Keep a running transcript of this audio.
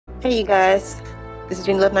Hey you guys, this is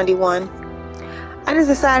June Love 91. I just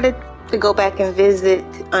decided to go back and visit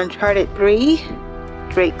Uncharted 3,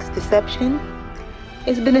 Drake's Deception.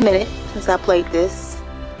 It's been a minute since I played this.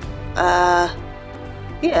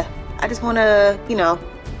 Yeah, I just want to,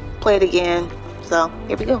 play it again. So,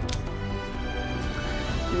 here we go.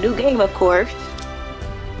 New game, of course.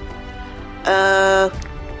 Let's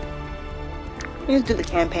do the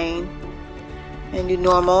campaign and do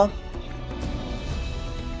normal.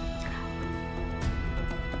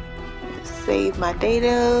 Save my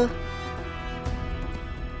data.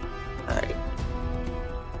 Alright.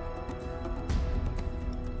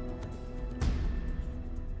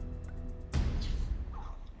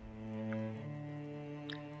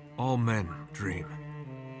 All men dream,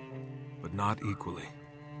 but not equally.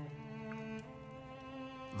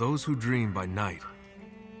 Those who dream by night,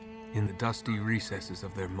 in the dusty recesses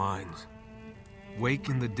of their minds, wake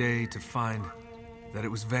in the day to find that it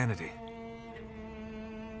was vanity.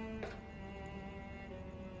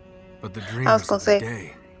 But the dreamers of the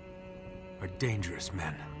day are dangerous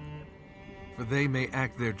men, for they may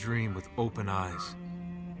act their dream with open eyes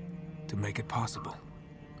to make it possible.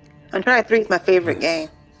 Uncharted 3 is my favorite game.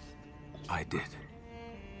 I did.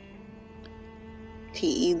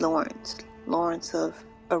 T.E. Lawrence of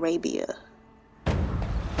Arabia.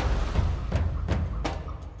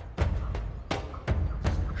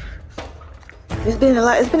 It's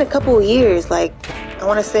been a couple of years, like, I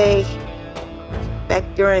want to say back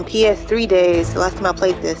during PS3 days, the last time I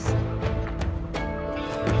played this.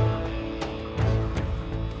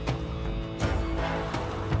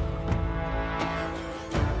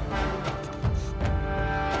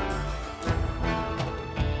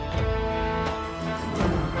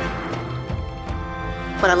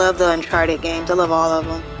 But I love the Uncharted games. I love all of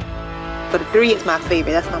them. But the 3 is my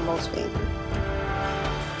favorite. That's my most favorite.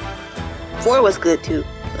 4 was good too.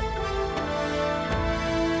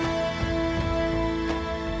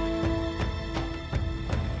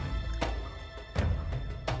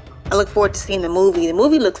 I look forward to seeing the movie. The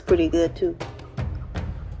movie looks pretty good too.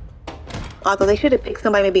 Although they should have picked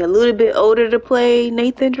somebody maybe a little bit older to play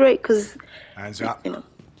Nathan Drake, because hands up.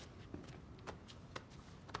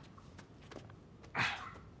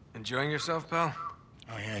 Enjoying yourself, pal?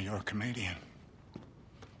 Oh yeah, you're a comedian.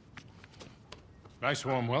 Nice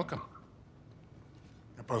warm welcome.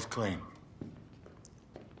 They're both clean.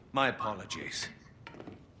 My apologies.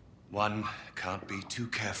 One can't be too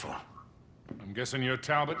careful. I'm guessing you're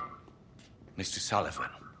Talbot? Mr. Sullivan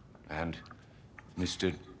and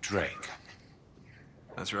Mr. Drake.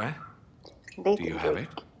 That's right. Do you have it?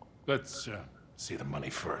 Let's see the money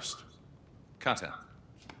first. Cutter.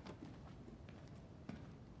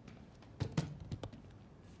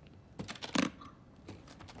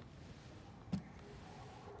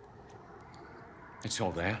 It's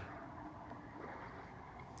all there.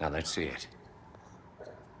 Now let's see it.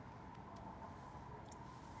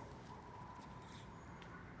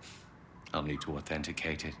 I'll need to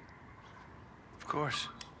authenticate it. Of course.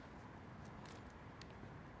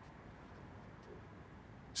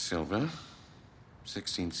 Silver,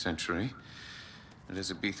 16th century,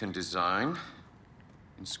 Elizabethan design,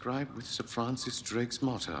 inscribed with Sir Francis Drake's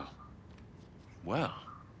motto. Well,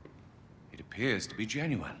 it appears to be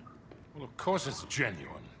genuine. Well, of course it's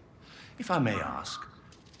genuine. If I may ask,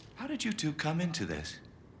 how did you two come into this?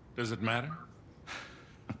 Does it matter?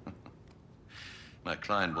 My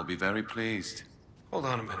client will be very pleased. Hold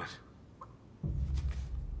on a minute.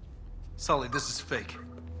 Sully, this is fake.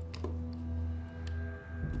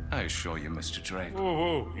 I assure you, Mr. Drake.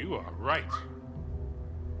 Whoa, you are right.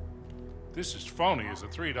 This is phony as a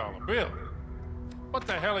 $3 bill. What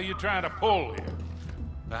the hell are you trying to pull here?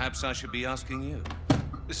 Perhaps I should be asking you.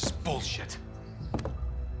 This is bullshit. The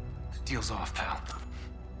deal's off, pal.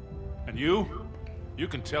 And you? You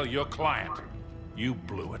can tell your client. You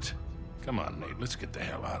blew it. Come on, Nate, let's get the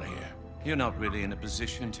hell out of here. You're not really in a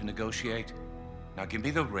position to negotiate. Now give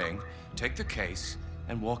me the ring, take the case,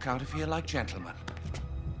 and walk out of here like gentlemen.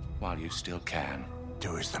 While you still can.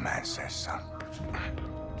 Do as the man says, son.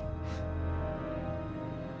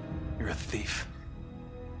 You're a thief.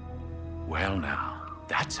 Well now,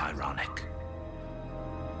 that's ironic.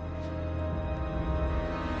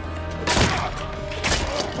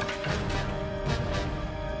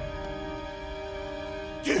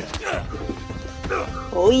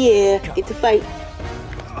 Oh yeah, get to fight.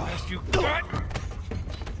 Last you got.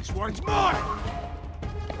 This one's mine.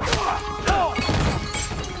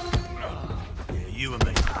 Yeah, you and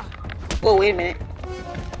me. Whoa, wait a minute.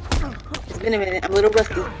 It's been a minute. I'm a little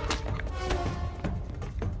rusty.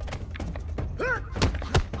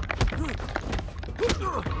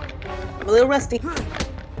 I'm a little rusty.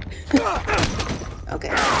 Okay.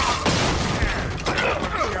 You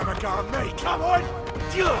have a go at me, come on!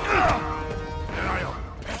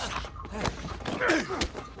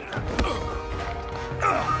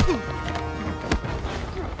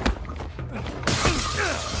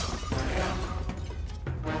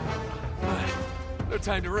 No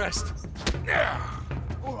time to rest.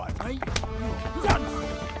 All right, mate. Done.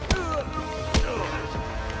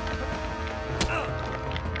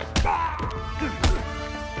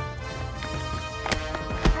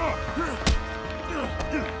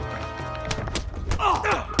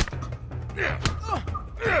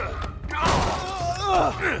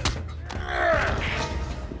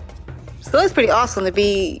 So it's pretty awesome to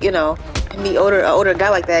be, you know, and be an older guy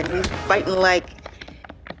like that. And he's fighting like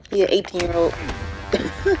he an 18-year-old.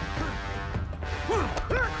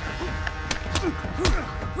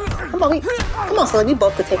 Come on, Sully, we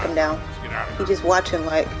both could take him down. He's just watching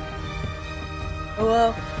like, oh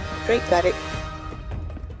well, Drake got it.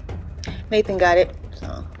 Nathan got it.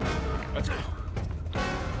 So, Let's go.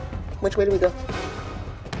 which way do we go?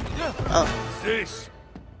 Oh, This.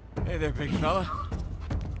 Hey there, big fella.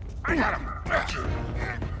 I got him. All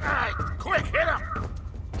right, quick, hit him.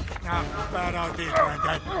 Nah, bad idea,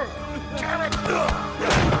 Granddad. Damn it.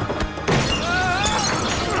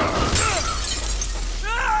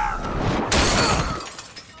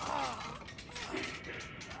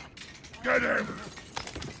 Get him.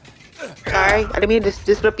 sorry, I didn't mean to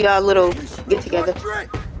disrupt y'all little get together.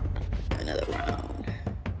 Another round.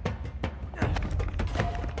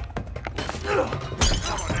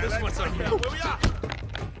 This one's on you. Where we are?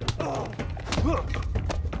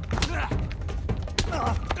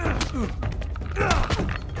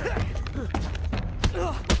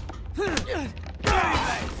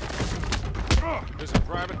 This a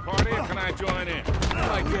private party, or can I join in?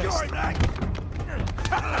 I guess.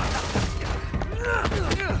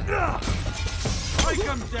 Take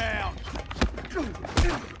him down.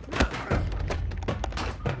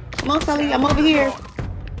 Come on, Sully, I'm over here.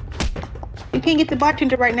 You can't get the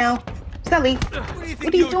bartender right now. Sully,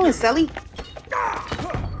 what are you doing, Sully?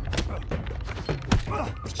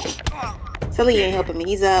 Sully ain't helping me.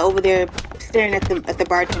 He's over there staring at the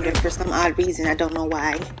bartender for some odd reason. I don't know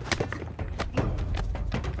why.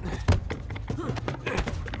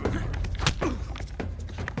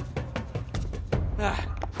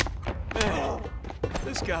 Man,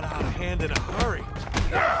 this got out of hand in a hurry.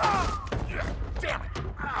 Damn it.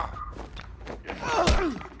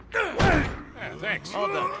 Yeah, thanks. All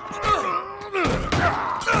done.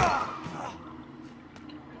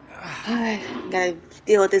 Alright, gotta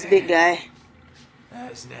deal with this big guy.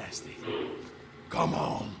 That's nasty. Come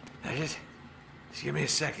on. Just give me a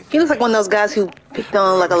second. He looks like one of those guys who picked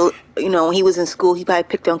on like a, you know, when he was in school, he probably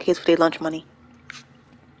picked on kids for their lunch money.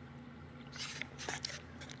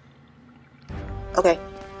 Okay.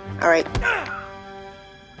 Alright.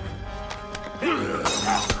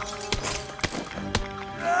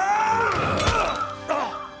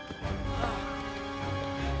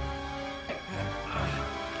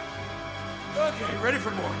 Okay, ready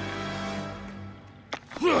for more.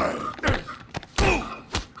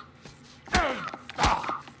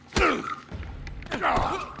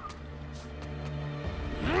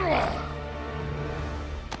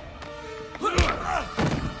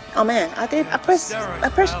 Oh man, I pressed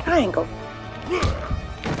triangle.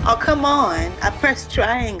 Oh come on, I pressed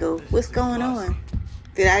triangle. What's going on?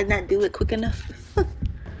 Did I not do it quick enough?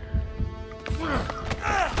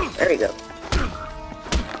 There we go.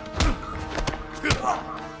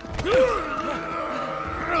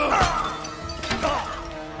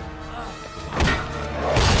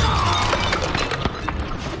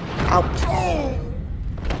 Ouch.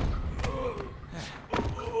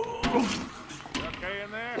 Okay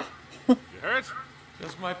in there? You hurt?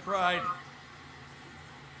 Just my pride.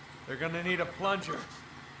 They're gonna need a plunger.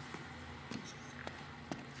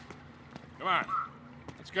 Come on.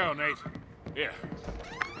 Let's go, Nate. Here.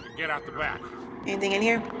 Get out the back. Anything in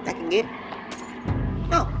here I can get?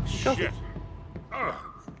 Oh, trophy. Shit. Ugh.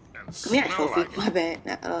 And Come here, smell trophy. like My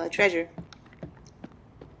bad. Treasure.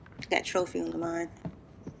 Got trophy on the mind.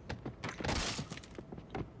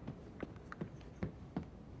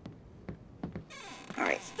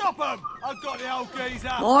 Alright. Stop him! I've got the old geezer.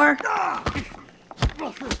 More?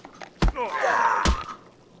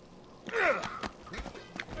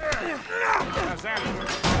 How's that?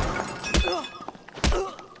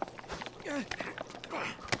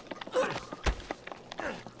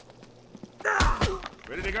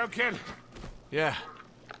 Ready to go, kid? Yeah.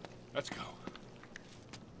 Let's go.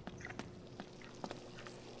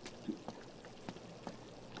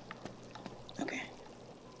 Okay.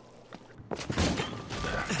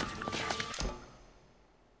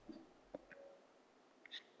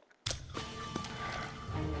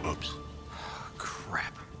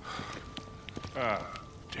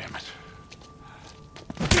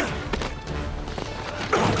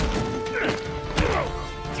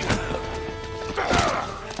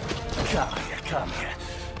 Come here.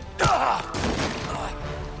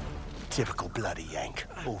 Typical bloody Yank.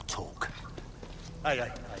 All talk. Hey.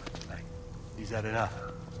 He's had enough,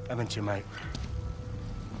 haven't you, mate?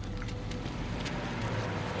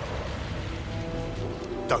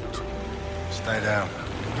 Don't. Stay down.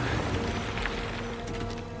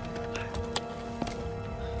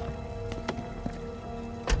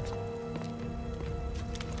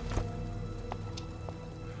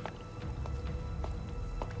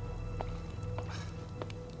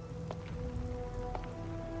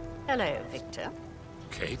 Hello, Victor.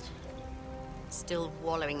 Kate? Still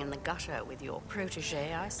wallowing in the gutter with your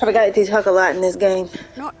protege, I I see. forgot that they talk a lot in this game.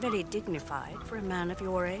 Not very dignified for a man of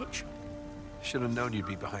your age. Should have known you'd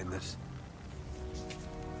be behind this.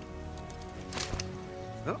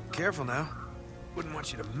 Oh, careful now. Wouldn't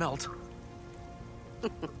want you to melt.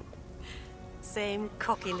 Same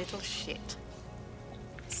cocky little shit.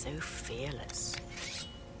 So fearless.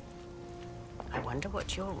 I wonder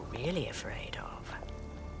what you're really afraid of.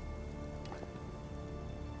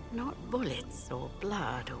 Not bullets or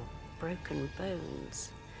blood or broken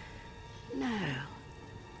bones. No.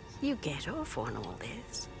 You get off on all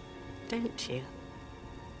this, don't you?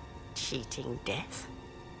 Cheating death.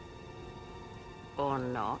 Or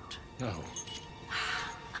not. No.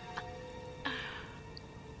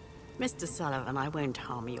 Mr. Sullivan, I won't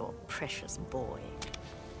harm your precious boy.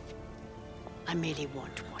 I merely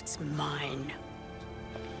want what's mine.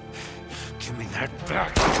 Give me that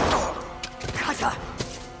back. Cutter!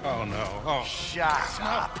 Oh, no. Oh. Shut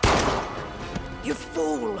up! You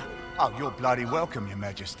fool! Oh, you're bloody welcome, Your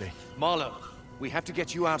Majesty. Marlowe, we have to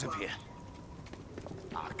get you out of here.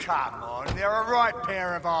 Oh, come on, they're a right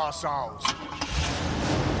pair of arseholes.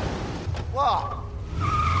 What?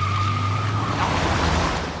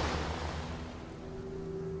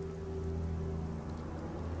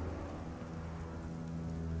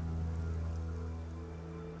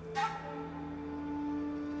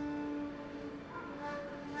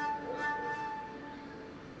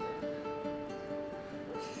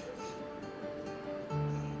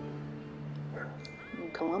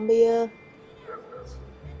 Colombia.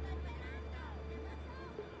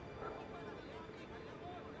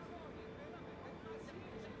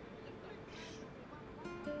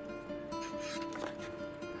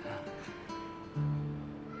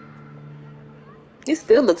 This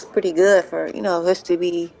still looks pretty good for, this to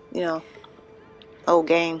be, old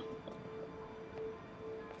game.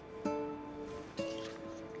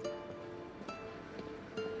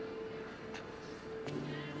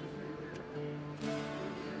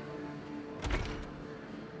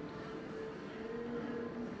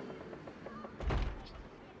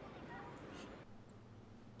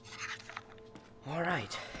 All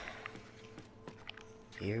right.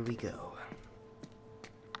 Here we go.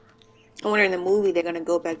 I wonder in the movie they're gonna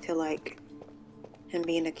go back to like him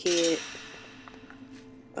being a kid.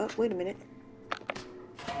 Oh, wait a minute.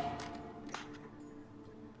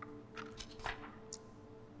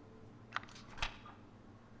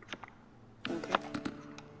 Okay.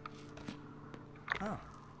 Oh.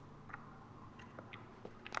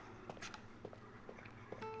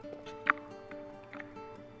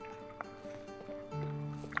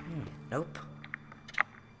 Nope.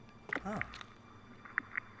 Oh.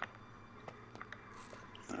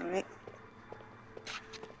 All right.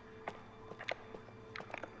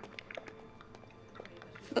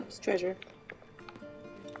 Oops, treasure.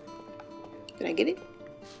 Can I get it?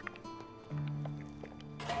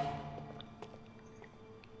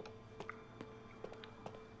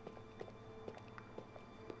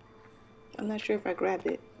 I'm not sure if I grabbed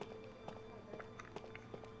it.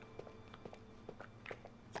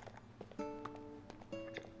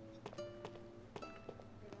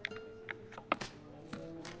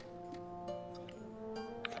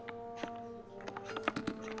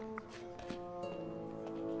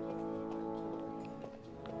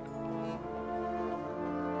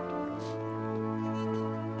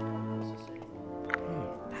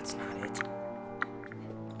 That's not it.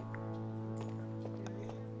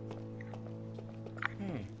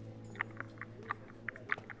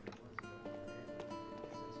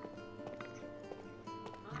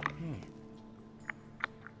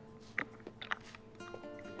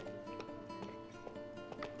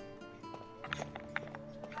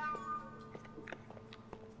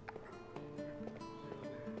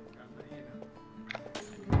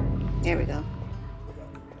 There we go.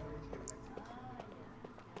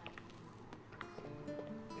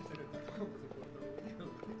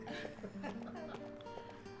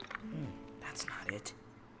 That's not it.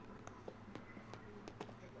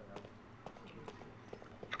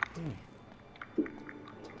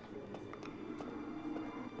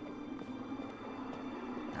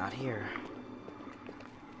 Not here.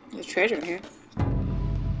 There's treasure in here.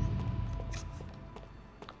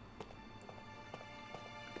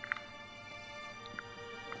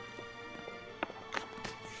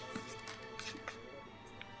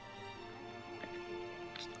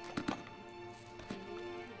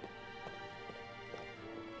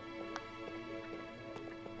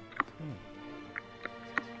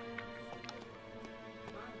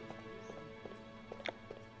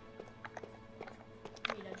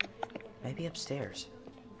 Maybe upstairs.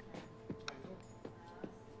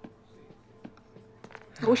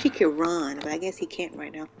 I wish he could run, but I guess he can't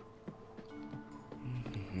right now.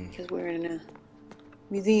 Because we're in a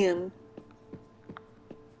museum.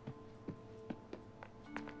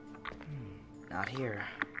 Not here.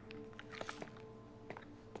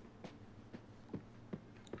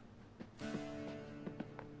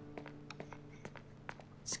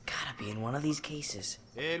 It's gotta be in one of these cases.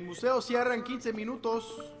 El museo cierra en 15 minutos.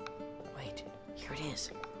 Wait, here it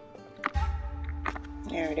is.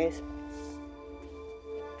 There it is.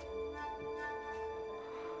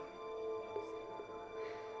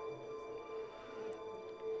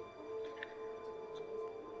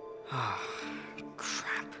 Ah,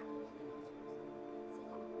 crap.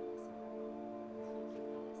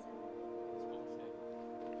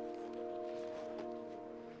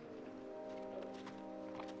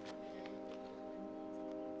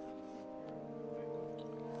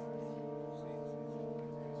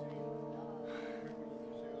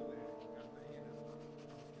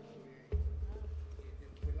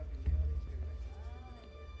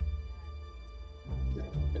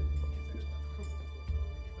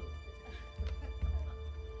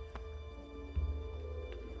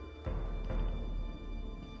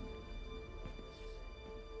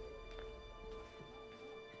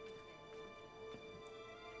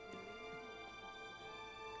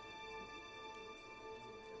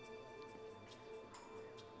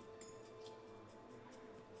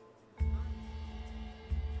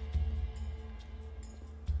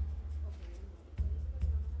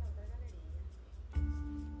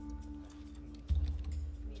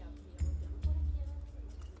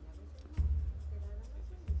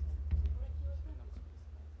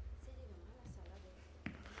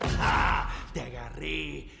 Te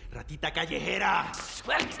agarré, ratita callejera.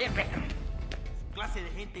 Suélteme. Clase de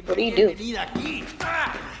gente no What do? bienvenida aquí.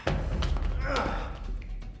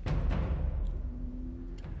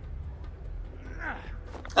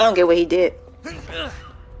 I don't get what he did.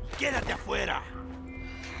 Quédate afuera.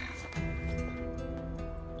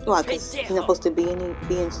 Why? Because he's not supposed to be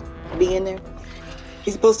in there.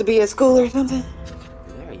 He's supposed to be at school or something.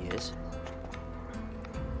 There he is.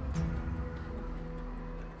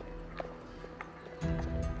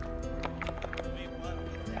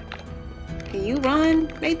 Can you run,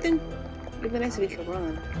 Nathan? It'd be nice if we could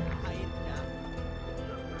run.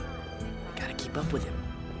 Gotta keep up with him.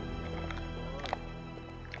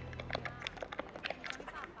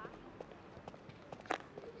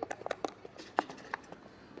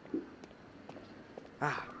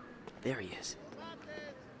 Ah, there he is.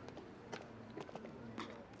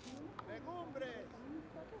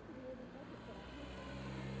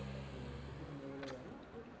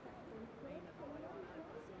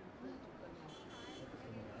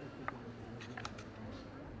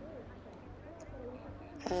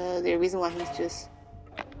 The reason why he's just...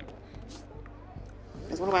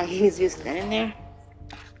 That's one why he's just standing there.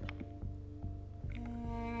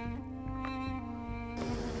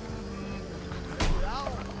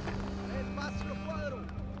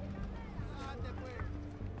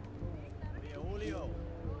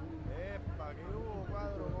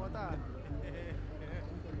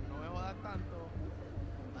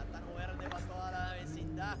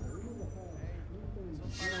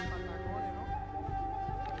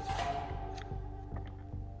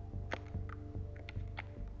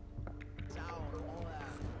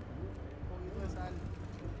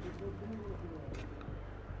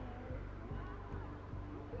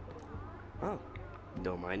 Oh,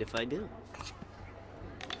 don't mind if I do.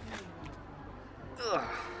 Ugh.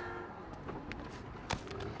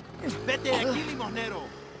 Vete de aquí, limosnero.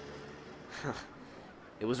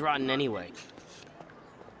 It was rotten anyway.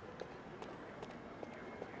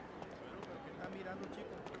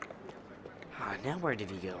 Ah, now where did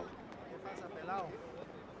he go?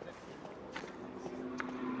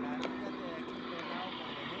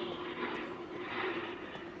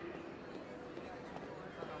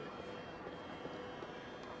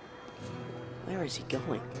 Where is he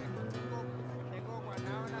going?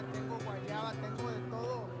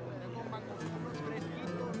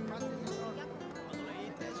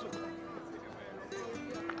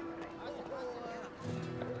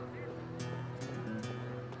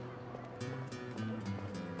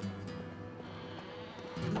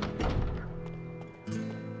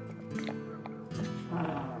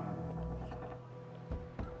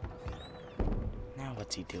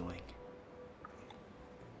 What's he doing?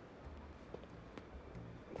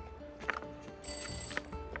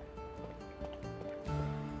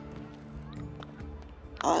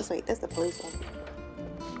 Oh, that's right. That's the police officer.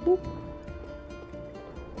 Whoop.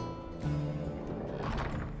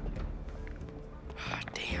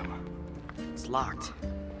 Damn. It's locked.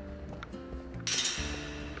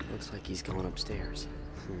 Looks like he's going upstairs.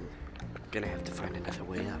 Gonna have to find another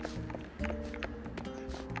way up.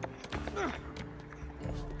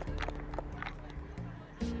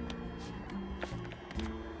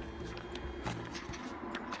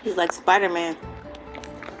 He's like Spider-Man.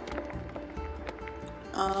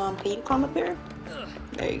 Can you climb up here?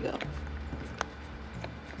 There you go.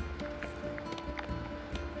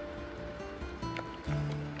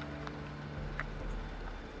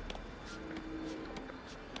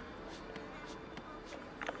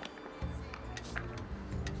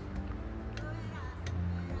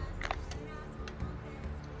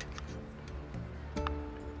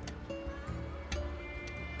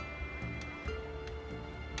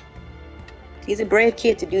 He's a brave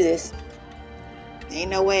kid to do this. Ain't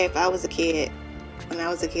no way if I was a kid, when I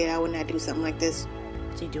was a kid, I would not do something like this.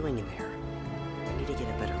 What's he doing in there? I need to get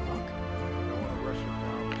a better look.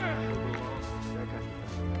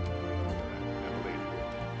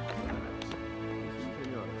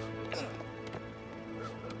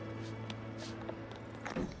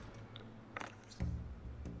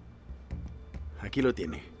 Aquí lo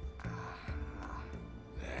tiene.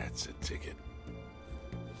 That's a ticket.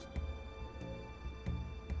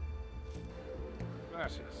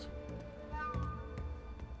 Gracias.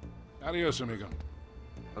 Adios, amigo.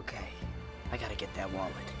 Okay, I gotta get that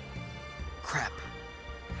wallet. Crap.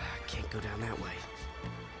 I can't go down that way.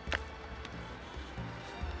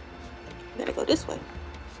 Better go this way.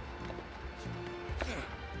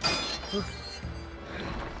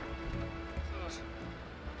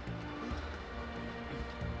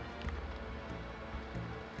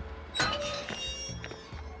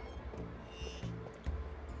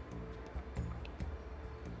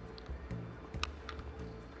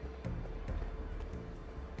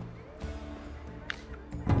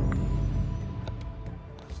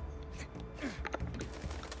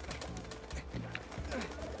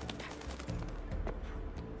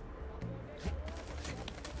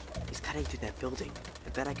 Cutting through that building. I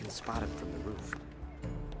bet I can spot him from the roof.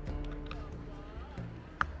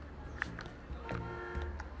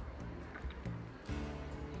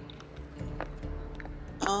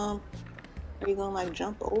 Are you gonna like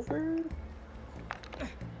jump over?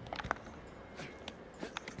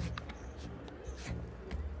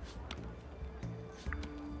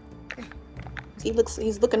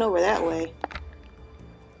 He's looking over that way.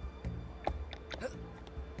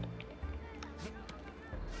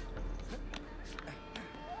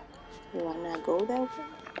 Do I not go that way?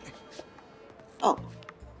 Oh.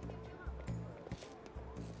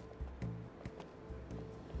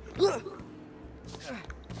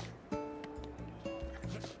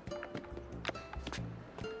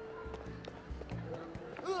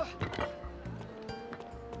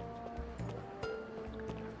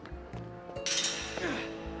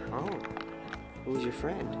 Oh, who's your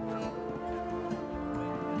friend?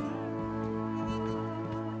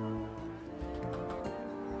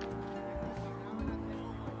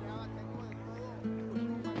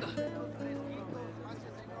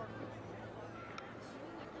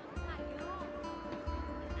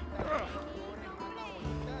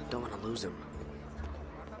 Don't want to lose him.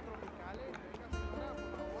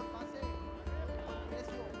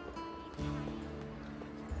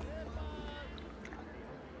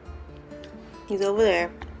 He's over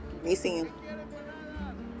there. We see him.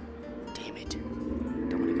 Damn it.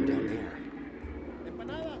 Don't want to go down there.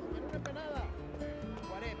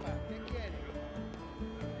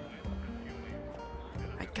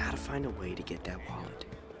 I gotta find a way to get that wallet.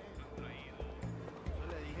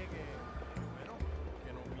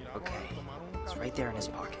 Okay, it's right there in his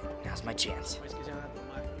pocket. Now's my chance. It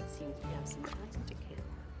seems we have some time to kill.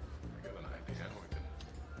 Got an idea? We can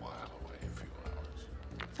while away a few hours.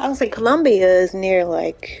 I would say Colombia is near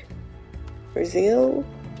like Brazil.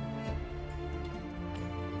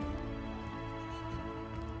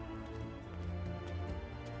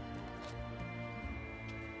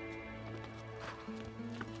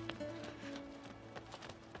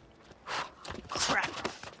 Crap!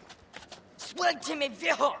 Suélteme,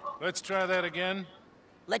 viejo! Let's try that again.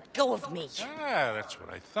 Let go of me. Ah, that's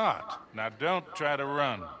what I thought. Now don't try to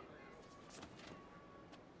run.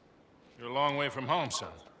 You're a long way from home,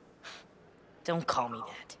 son. Don't call me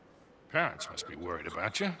that. Parents must be worried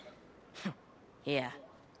about you. Yeah,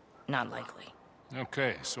 not likely.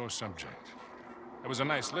 Okay, sore subject. That was a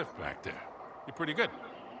nice lift back there. You're pretty good.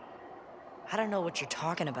 I don't know what you're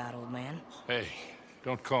talking about, old man. Hey,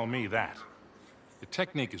 don't call me that. Your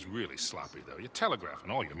technique is really sloppy, though. You're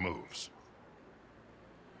telegraphing all your moves.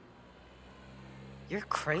 You're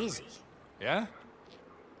crazy. Yeah?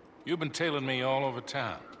 You've been tailing me all over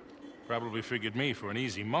town. Probably figured me for an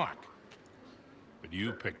easy mark. But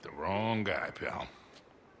you picked the wrong guy, pal.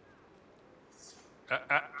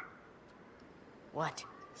 What?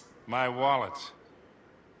 My wallet.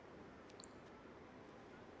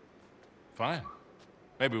 Fine.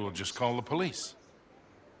 Maybe we'll just call the police.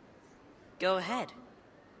 Go ahead.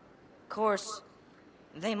 Of course,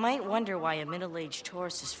 they might wonder why a middle-aged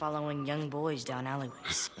tourist is following young boys down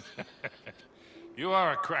alleyways. You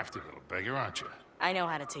are a crafty little beggar, aren't you? I know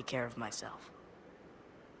how to take care of myself.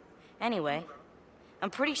 Anyway, I'm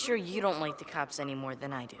pretty sure you don't like the cops any more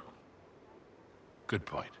than I do. Good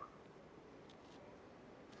point.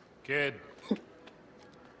 Kid.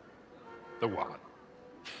 The wallet.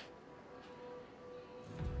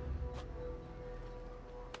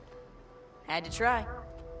 Had to try.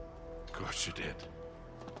 Of course you did.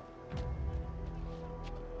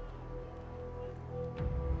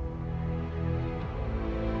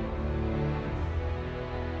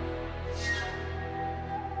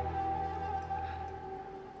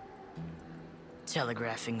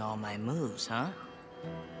 Telegraphing all my moves, huh?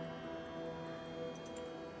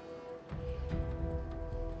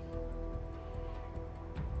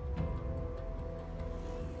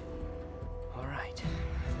 All right.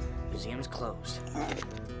 Museum's closed. Alright.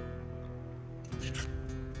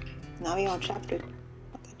 Now we're on chapter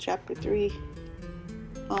 3. Do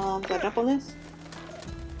I jump on this?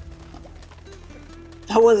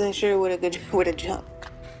 I wasn't sure where to jump.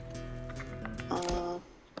 Okay.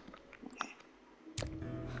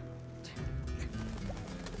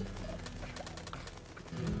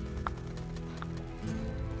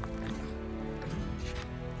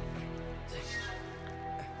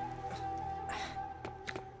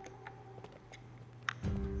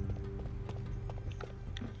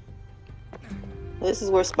 This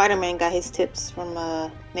is where Spider-Man got his tips from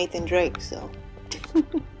Nathan Drake, so.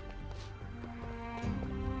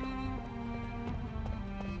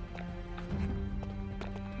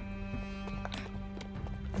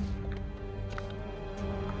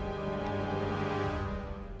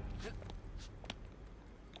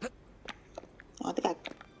 I think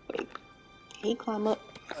wait, can he climb up?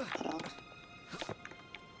 Hold on.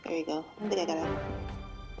 There you go. I think I gotta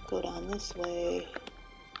go down this way.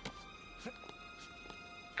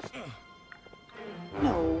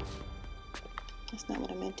 No, that's not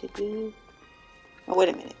what I meant to do. Oh, wait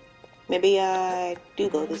a minute. Maybe I do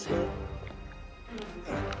go this way.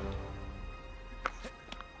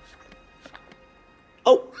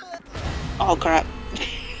 Oh! Oh, crap.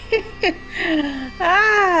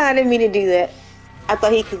 I didn't mean to do that. I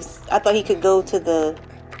thought he could go to the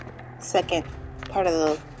second part of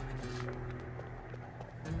the...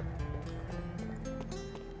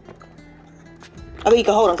 I mean, he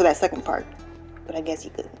could hold on to that second part, but I guess he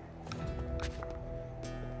couldn't.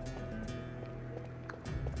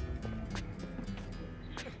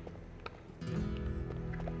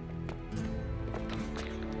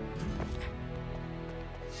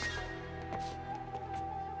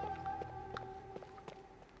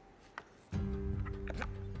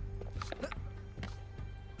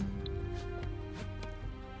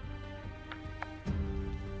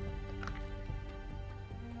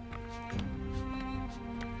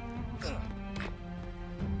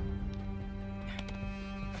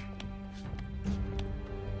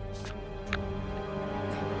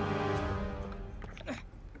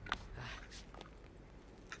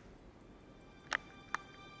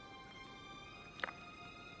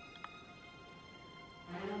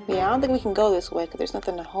 Yeah, I don't think we can go this way because there's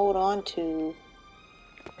nothing to hold on to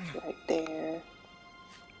right there.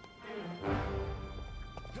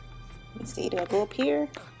 Let me see, do I go up here?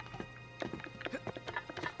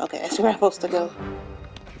 Okay, that's where I'm supposed to go.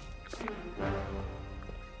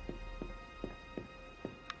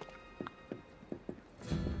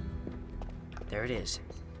 There it is.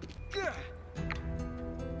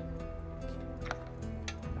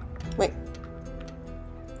 Wait.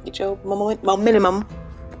 Get your minimum.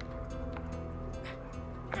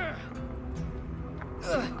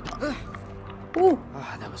 Ooh.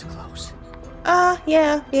 Oh, that was close.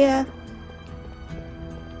 Yeah.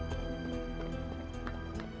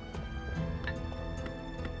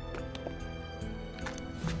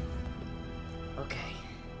 Okay.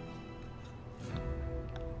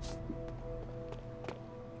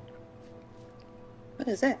 What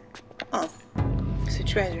is that? Oh, it's a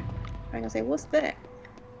treasure. I'm gonna say, what's that?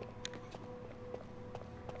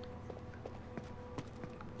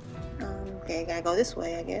 Okay, gotta go this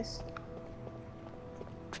way, I guess.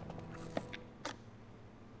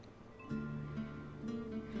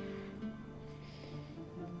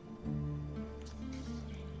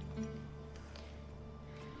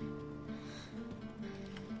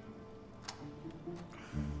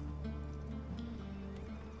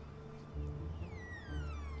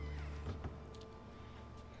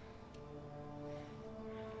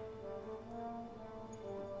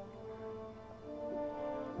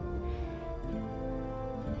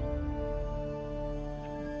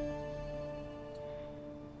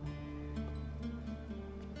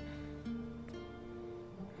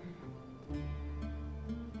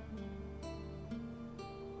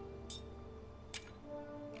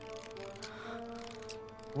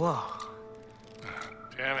 Whoa.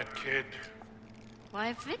 Damn it, kid.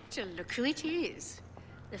 Why, Victor, look who it is.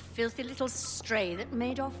 The filthy little stray that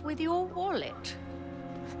made off with your wallet.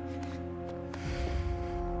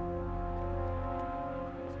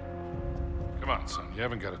 Come on, son. You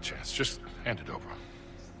haven't got a chance. Just hand it over.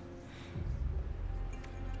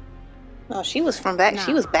 No, she was from back.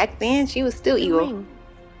 She was back then. She was still evil. Ring.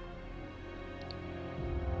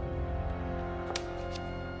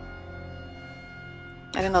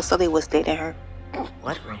 I didn't know Sully was dating her.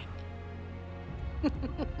 What ring?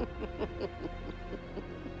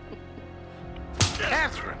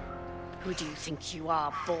 Catherine! Who do you think you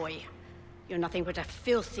are, boy? You're nothing but a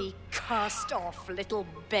filthy, cast-off little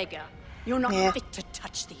beggar. You're not fit to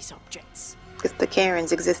touch these objects. Because the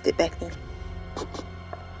Karens existed back then.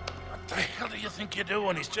 What the hell do you think you're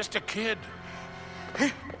doing? He's just a kid.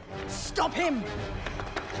 Stop him!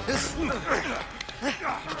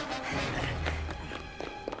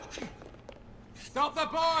 Stop the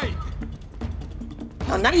boy!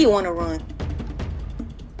 Oh, now you want to run.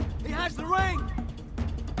 He has the ring!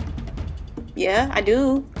 Yeah, I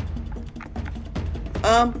do.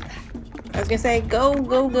 I was gonna say, go.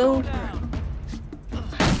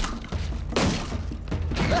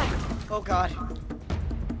 Oh God.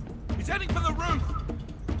 He's heading for the roof!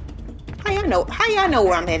 How y'all know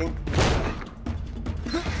where I'm heading?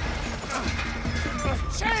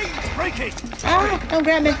 Chains breaking! Ah, don't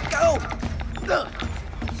grab me. Go!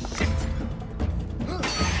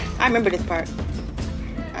 I remember this part.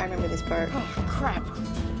 Oh, crap.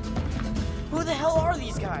 Who the hell are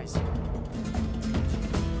these guys?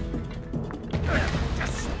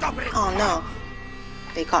 Just stop it! Oh no.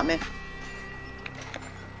 They caught me.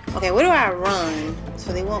 Okay, where do I run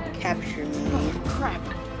so they won't capture me? Oh, crap.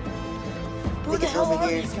 Who the hell are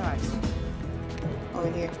these guys?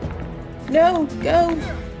 Over here. No, go!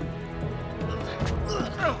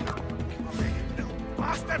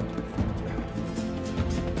 Bastard!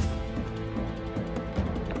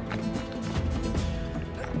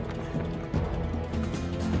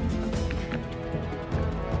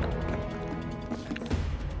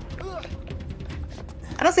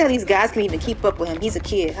 I don't see how these guys can even keep up with him. He's a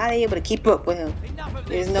kid. How are they able to keep up with him?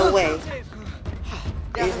 There's no way.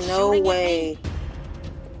 There's no way.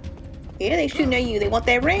 Yeah, they shooting at you. They want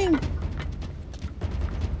that ring.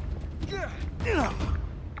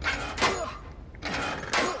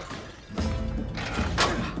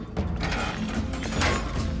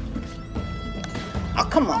 Oh,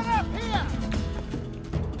 come on.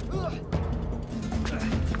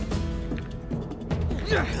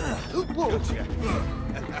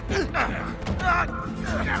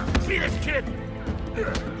 Beat it, kid!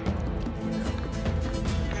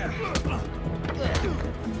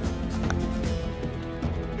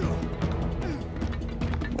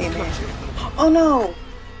 Wait a minute. Oh no!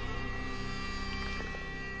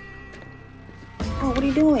 Oh, what are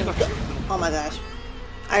you doing? Oh my gosh.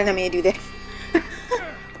 I didn't mean to do that.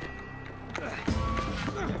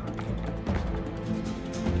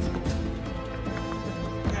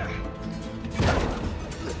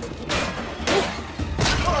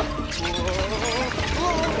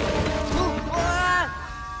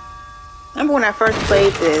 Remember when I first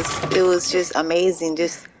played this, it was just amazing,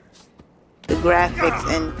 just the graphics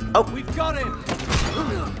and We've got him!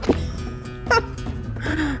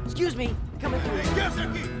 Excuse me, coming through.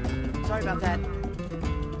 Sorry about that.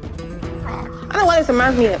 I don't know why this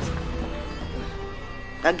reminds me of.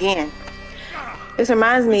 Again, this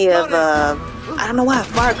reminds me of I don't know why,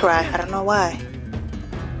 Far Cry. I don't know why.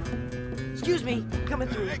 Excuse me, coming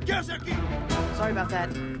through. Sorry about that.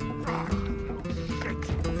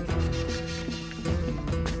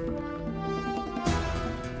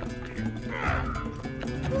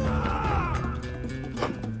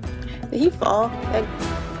 Did he fall?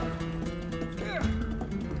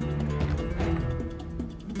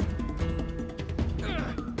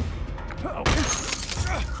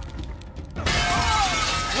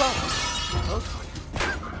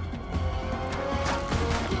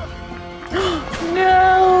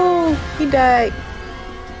 think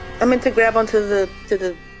I meant to grab onto the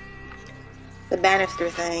banister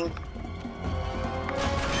thing.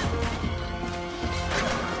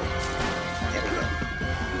 There we go.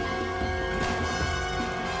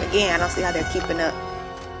 Again, I don't see how they're keeping up.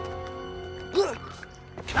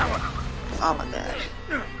 Oh my gosh.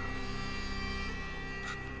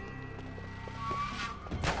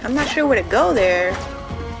 I'm not sure where to go there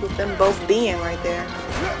with them both being right there.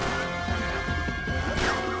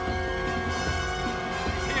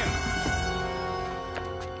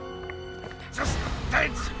 Just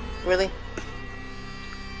dance. Really?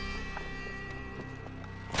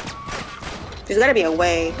 There's gotta be a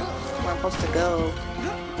way where I'm supposed to go.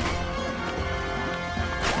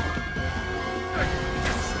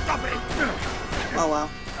 Stop it. Oh well.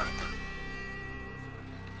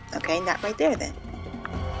 Okay, not right there then.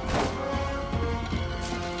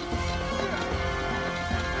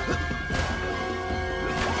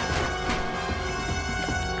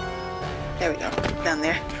 There we go. Down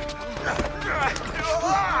there.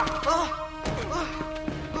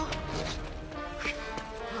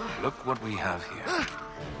 Look what we have here.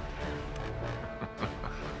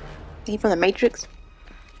 He from the Matrix?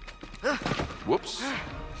 Whoops.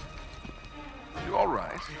 You all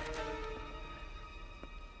right?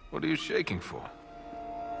 What are you shaking for?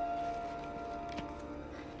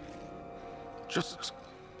 Just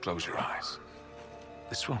close your eyes.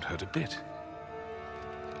 This won't hurt a bit.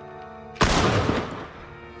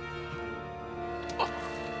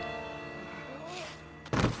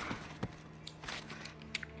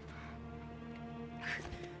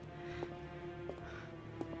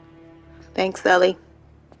 Thanks, Ellie.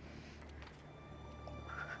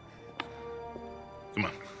 Come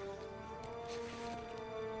on.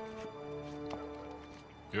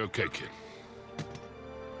 You're okay, kid.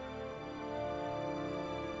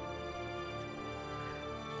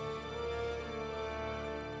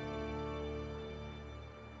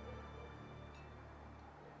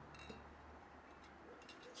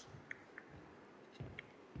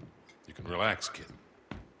 You can relax, kid.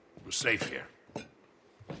 We're safe here.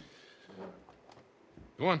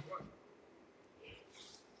 Go on.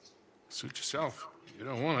 Suit yourself. You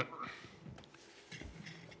don't want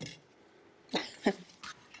it.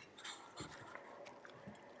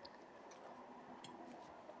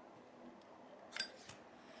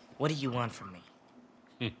 What do you want from me?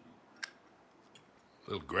 A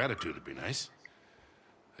little gratitude would be nice.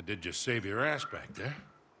 I did just save your ass back there.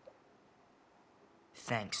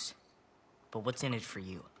 Thanks. But what's in it for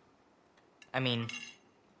you? I mean,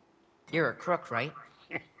 you're a crook, right?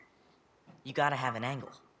 You gotta have an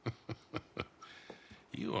angle.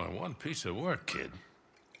 You are one piece of work, kid.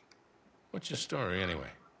 What's your story, anyway?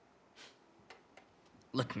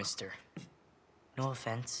 Look, mister. No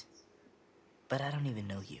offense, but I don't even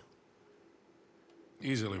know you.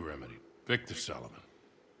 Easily remedied. Victor Sullivan.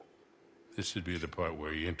 This should be the part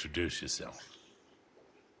where you introduce yourself.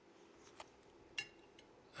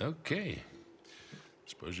 Okay.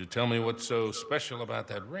 Suppose you tell me what's so special about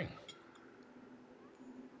that ring.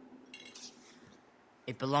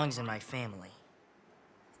 It belongs in my family.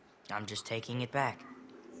 I'm just taking it back.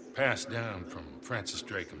 Passed down from Francis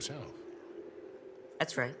Drake himself.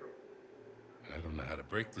 That's right. I don't know how to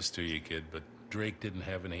break this to you, kid, but Drake didn't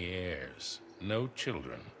have any heirs. No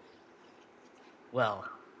children. Well,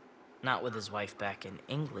 not with his wife back in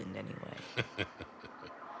England, anyway.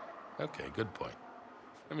 Okay, good point.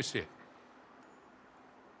 Let me see it.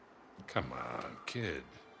 Come on, kid.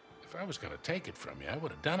 If I was gonna take it from you, I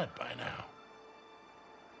would have done it by now.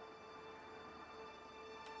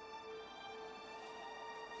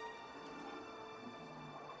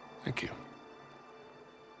 Thank you.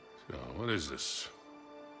 So, what is this?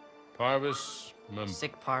 Parvis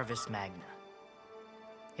Sic Parvis Magna.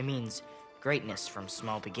 It means greatness from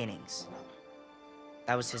small beginnings.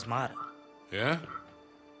 That was his motto. Yeah?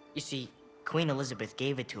 You see, Queen Elizabeth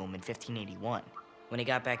gave it to him in 1581, when he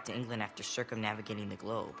got back to England after circumnavigating the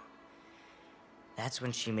globe. That's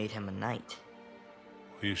when she made him a knight.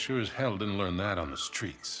 Well, you sure as hell didn't learn that on the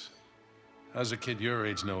streets. How's a kid your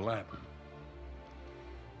age know Latin?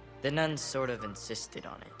 The nuns sort of insisted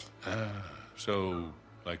on it. So,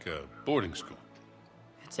 like a boarding school?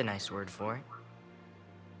 It's a nice word for it.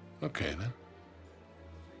 Okay, then.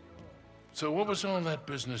 So what was all that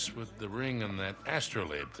business with the ring and that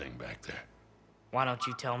astrolabe thing back there? Why don't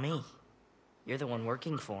you tell me? You're the one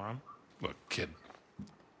working for him. Look, kid.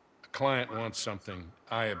 A client wants something,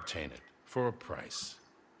 I obtain it. For a price.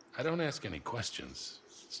 I don't ask any questions.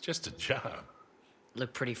 It's just a job.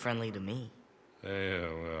 Look pretty friendly to me. Yeah,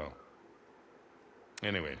 well...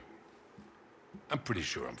 Anyway, I'm pretty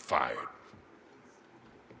sure I'm fired.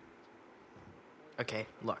 Okay,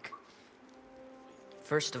 look.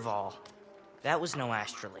 First of all, that was no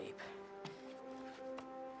astrolabe.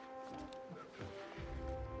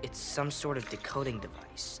 It's some sort of decoding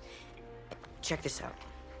device. Check this out.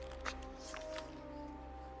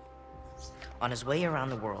 On his way around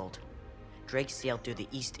the world, Drake sailed through the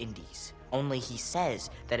East Indies. Only he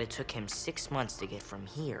says that it took him 6 months to get from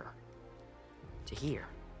here to here.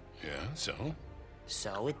 Yeah, so?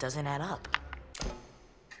 So it doesn't add up.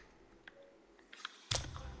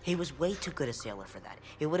 He was way too good a sailor for that.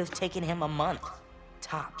 It would have taken him a month,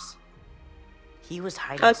 tops. He was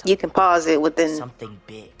hiding You can pause it within something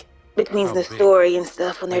big. Between How the big? story and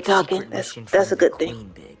stuff when they're Like talking. secret mission That's a from good the thing. Queen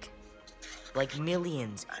big. Like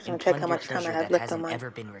millions I'm in gonna check how plunder much time I treasure have that left on hasn't my ever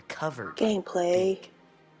been recovered. gameplay. Big.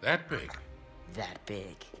 That big. That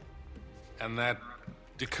big. And that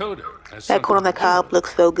decoder has That corn on the something to do cob with it.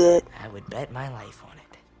 looks so good. I would bet my life on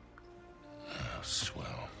it. Oh,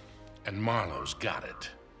 swell. And Marlowe's got it.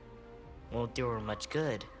 Won't do her much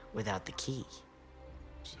good without the key.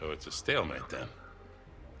 So it's a stalemate then.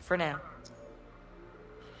 For now.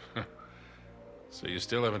 So you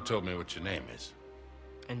still haven't told me what your name is.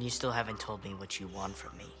 And you still haven't told me what you want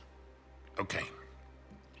from me. Okay.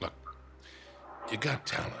 Look, you got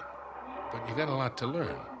talent, but you got a lot to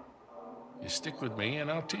learn. You stick with me and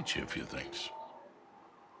I'll teach you a few things.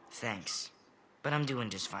 Thanks. But I'm doing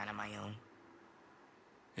just fine on my own.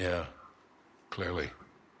 Yeah, clearly.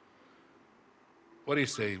 What do you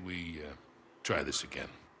say we try this again?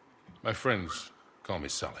 My friends call me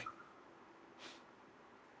Sully.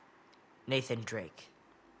 Nathan Drake.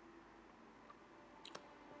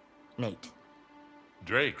 Nate.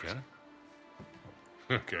 Drake, huh?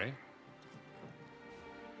 Okay.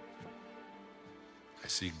 I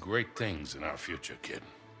see great things in our future, kid.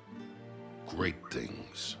 Great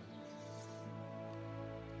things.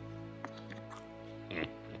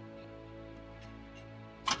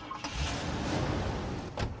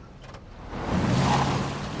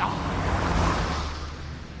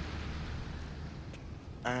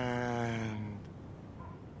 And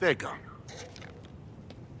they're gone.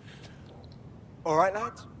 All right,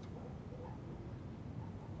 lads?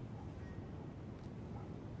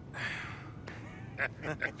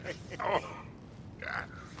 Oh, God.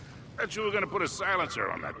 Thought you were gonna put a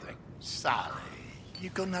silencer on that thing. Sally, you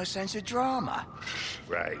got no sense of drama.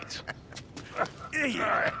 Right. All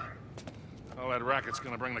right. All that racket's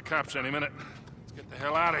gonna bring the cops any minute. Let's get the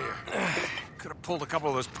hell out of here. Could have pulled a couple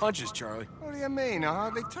of those punches, Charlie. What do you mean? I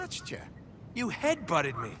hardly touched you. You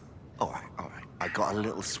headbutted me. All right, all right. I got a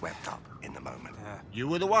little swept up in the moment. You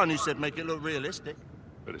were the one who said make it look realistic.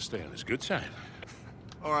 Better stay on his good side.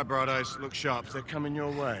 All right, brothers, look sharp. They're coming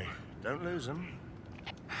your way. Don't lose them.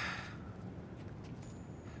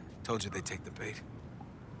 Told you they'd take the bait.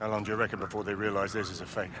 How long do you reckon before they realize this is a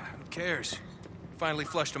fake? Who cares? Finally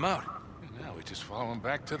flushed them out. And now we just follow him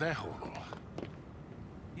back to their hole.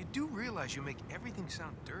 You do realize you make everything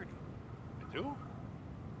sound dirty. I do?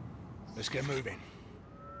 Let's get moving.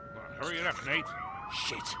 Come on, hurry it up, Nate.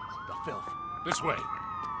 Shit, the filth. This way.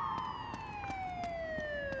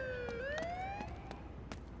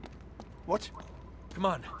 What? Come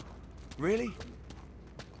on. Really?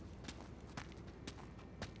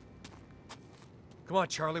 Come on,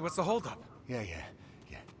 Charlie, what's the holdup? Yeah.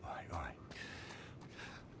 All right.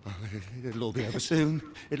 It'll all be over soon.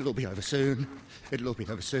 It'll all be over soon. It'll all be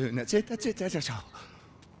over soon. That's it. That's all.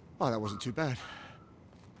 Oh, that wasn't too bad.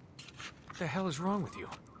 What the hell is wrong with you?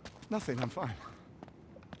 Nothing, I'm fine.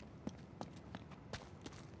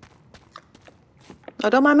 Oh,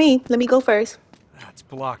 don't mind me. Let me go first. It's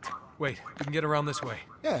blocked. Wait, we can get around this way.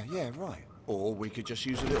 Yeah, right. Or we could just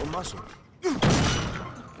use a little muscle.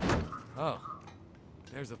 Oh,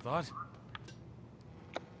 there's a thought.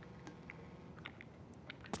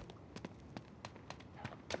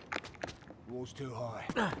 Wall's too high.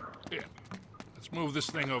 Here. Let's move this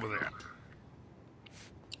thing over there.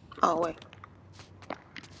 Oh, wait.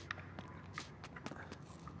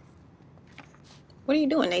 What are you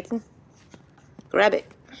doing, Nathan? Grab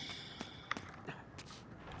it.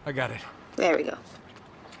 I got it. There we go.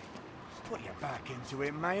 Put your back into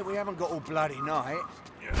it, mate. We haven't got all bloody night.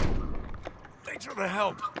 Yeah. Thanks for the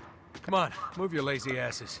help. Come on, move your lazy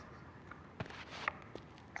asses.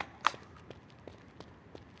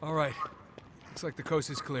 All right. Looks like the coast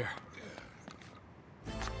is clear.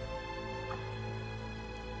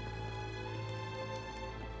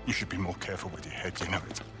 You should be more careful with your head, you know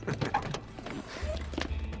it.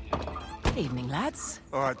 Evening, lads.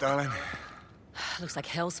 All right, darling. Looks like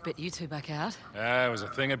hell spit you two back out. It was a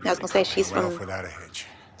thing of I was beauty. gonna say she's Went from off without a hitch.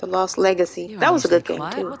 The Lost Legacy. You That was a good unusually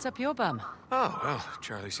game, quiet. too. What's up your bum? Oh, well,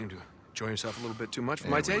 Charlie seemed to enjoy himself a little bit too much for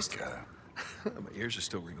my taste. Go. My ears are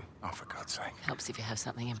still ringing. Oh, for God's sake. Helps if you have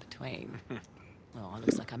something in between. Oh, it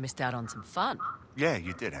looks like I missed out on some fun. Yeah,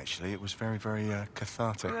 you did, actually. It was very, very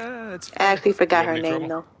cathartic. It's I actually forgot You her have any name,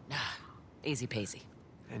 trouble? though. Easy peasy.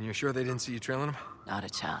 And you're sure they didn't see you trailing them? Not a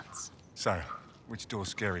chance. So, which door's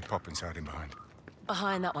Scary Poppins hiding behind?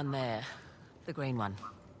 Behind that one there. The green one.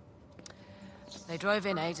 They drove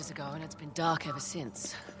in ages ago, and it's been dark ever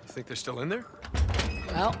since. You think they're still in there?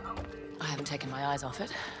 Well, I haven't taken my eyes off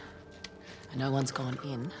it. And no one's gone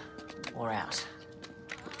in or out.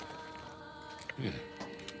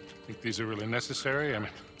 Think these are really necessary? I mean,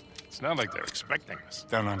 it's not like they're expecting us.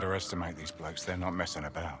 Don't underestimate these blokes. They're not messing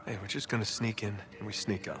about. Hey, we're just gonna sneak in, and we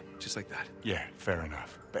sneak out. Just like that. Yeah, fair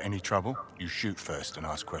enough. But any trouble, you shoot first and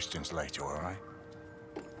ask questions later, all right?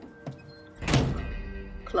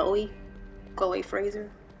 Chloe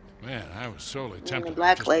Fraser. Man, I was sorely And tempted the to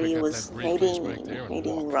black just lady pick up was that briefcase Nadine, back there and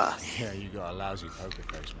Nadine walk. Ross. Yeah, you got a lousy poker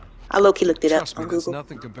face, man. I low-key looked it up Trust me, on that's Google.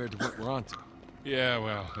 nothing compared to what we're on to. Yeah,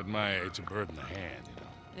 well, at my age, a bird in the hand,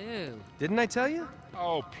 you know. Ew. Didn't I tell you?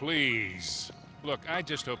 Oh, please. Look, I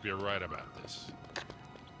just hope you're right about this.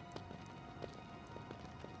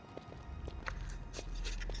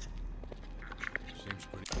 Seems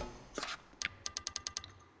pretty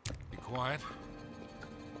quiet.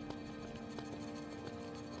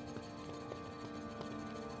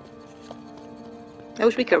 I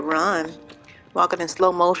wish we could run. Walking in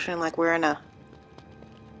slow motion like we're in a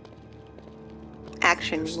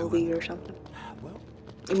action movie or something. Well,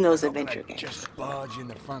 Even though it's an I'm not adventure gonna game. just barge in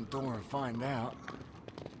the front door and find out.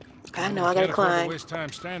 I know, I gotta Can't afford to climb. waste time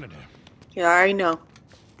standing here. You already know.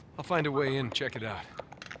 I'll find a way in, check it out.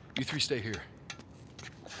 You three stay here.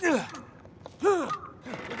 You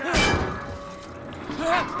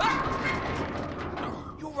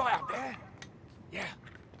all right up there? Yeah.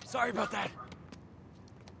 Sorry about that.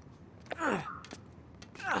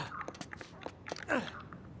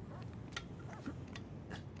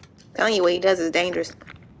 Telling you what he does is dangerous.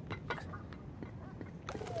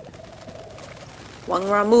 One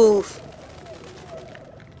wrong move.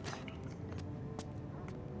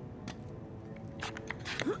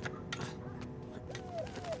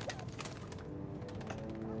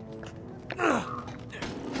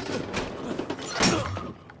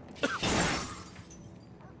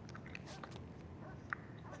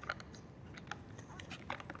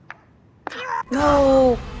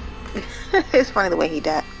 No. It's funny the way he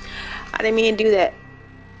died. I didn't mean to do that.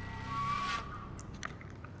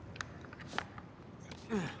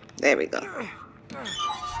 There we go.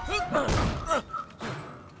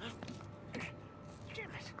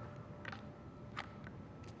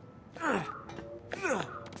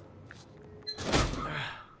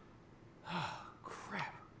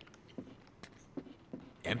 Crap.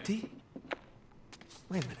 Empty?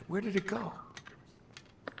 Wait a minute, where did it go?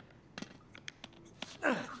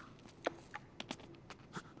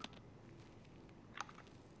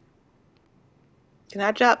 Can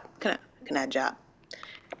I drop? Can I drop?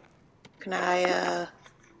 Can I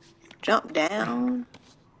jump down?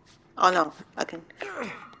 Oh no, I can. Oh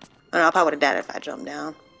no, I probably would have died if I jumped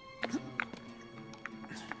down.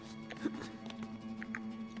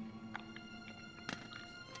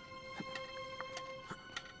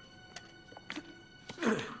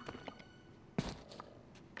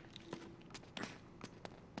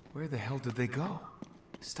 Where the hell did they go?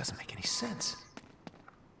 This doesn't make any sense.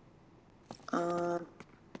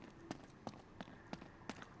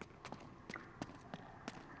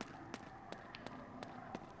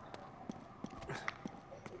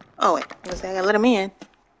 Oh wait, I gotta let him in.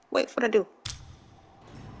 Wait, what I do?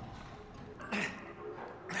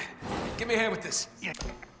 Give me a hand with this. Yeah,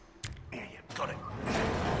 got it.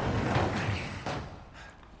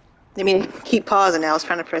 Let me keep pausing now. I was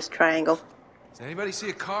trying to press triangle. Does anybody see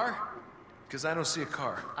a car? Because I don't see a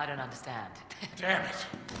car. I don't understand. Damn it.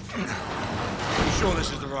 You sure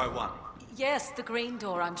this is the right one? Yes, the green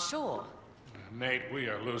door, I'm sure. Nate, we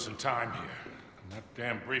are losing time here. And that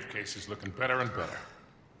damn briefcase is looking better and better.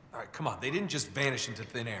 All right, come on. They didn't just vanish into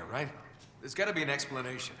thin air, right? There's got to be an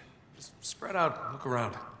explanation. Just spread out, look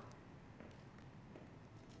around.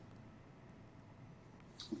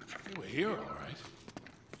 They were here, all right.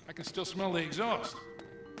 I can still smell the exhaust.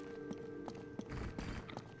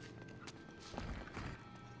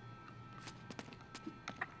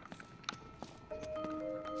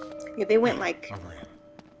 Yeah, they went like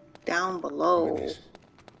down below.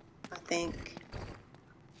 I think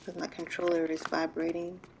because my controller is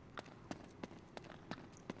vibrating.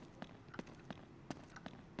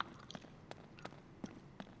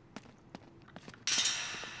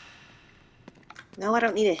 No, I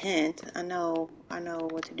don't need a hint. I know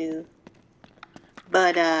what to do.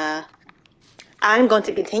 But I'm going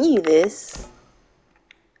to continue this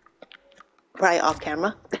probably off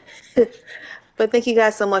camera. But thank you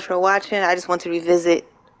guys so much for watching. I just want to revisit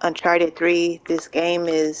Uncharted 3. This game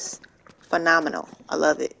is phenomenal. I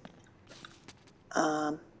love it.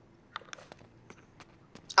 Also,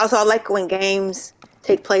 I like when games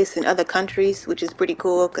take place in other countries, which is pretty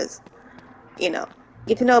cool because,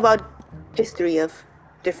 get to know about history of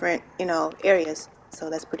different, areas. So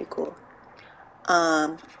that's pretty cool.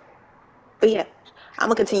 But yeah, I'm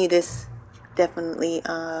gonna continue this definitely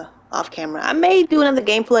off camera. I may do another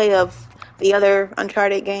gameplay of the other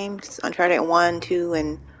Uncharted games, Uncharted 1, 2,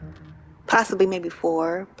 and possibly maybe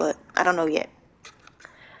 4, but I don't know yet.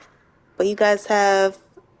 But you guys have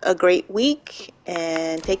a great week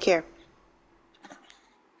and take care.